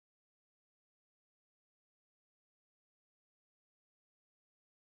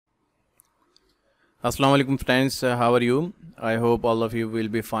Assalamu alaikum friends, how are you? I hope all of you will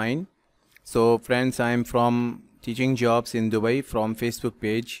be fine. So friends, I am from teaching jobs in Dubai from Facebook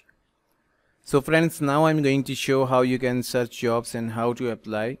page. So friends, now I'm going to show how you can search jobs and how to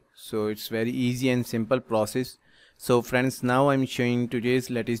apply. So it's very easy and simple process. So friends, now I'm showing today's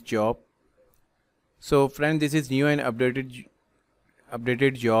latest job. So friend, this is new and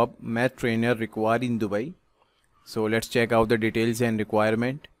updated job math trainer required in Dubai. So let's check out the details and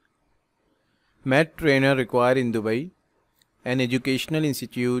requirement. Math trainer required in Dubai. An educational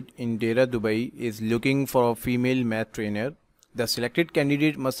institute in Dera, Dubai is looking for a female math trainer. The selected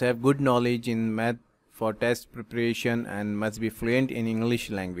candidate must have good knowledge in math for test preparation and must be fluent in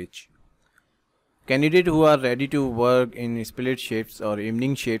English language. Candidates who are ready to work in split shifts or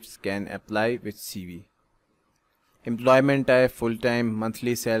evening shifts can apply with CV. Employment type full-time,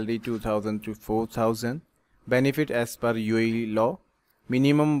 monthly salary 2000 to 4000. Benefit as per UAE law.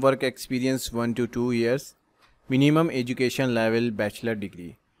 Minimum work experience 1 to 2 years. Minimum education level bachelor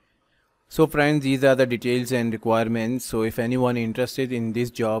degree. So friends, these are the details and requirements. So if anyone interested in this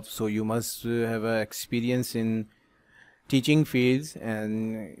job, so you must have a experience in teaching fields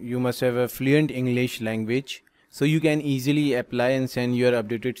and you must have a fluent English language. So you can easily apply and send your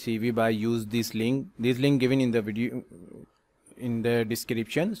updated CV by use this link given in the video in the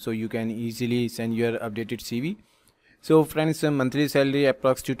description. So you can easily send your updated CV. So friends, monthly salary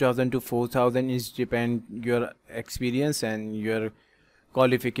approx 2000 to 4000 is depend your experience and your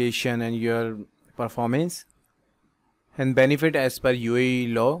qualification and your performance. And benefit as per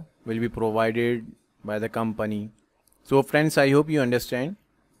UAE law will be provided by the company. So friends, I hope you understand.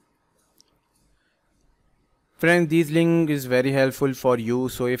 Friends, this link is very helpful for you.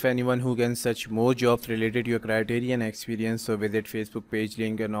 So if anyone who can search more jobs related to your criteria and experience, so visit Facebook page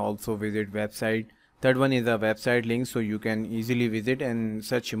link and also visit website. Third one is a website link, so you can easily visit and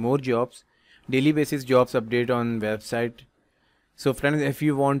search more jobs. Daily basis jobs update on website. So friends, if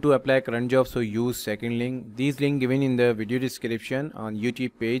you want to apply current jobs, so use second link. These link given in the video description on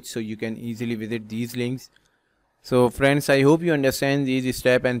YouTube page, so you can easily visit these links. So friends, I hope you understand these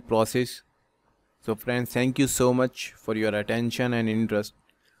step and process. So friends, thank you so much for your attention and interest.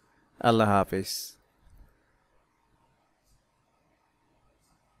 Allah Hafiz.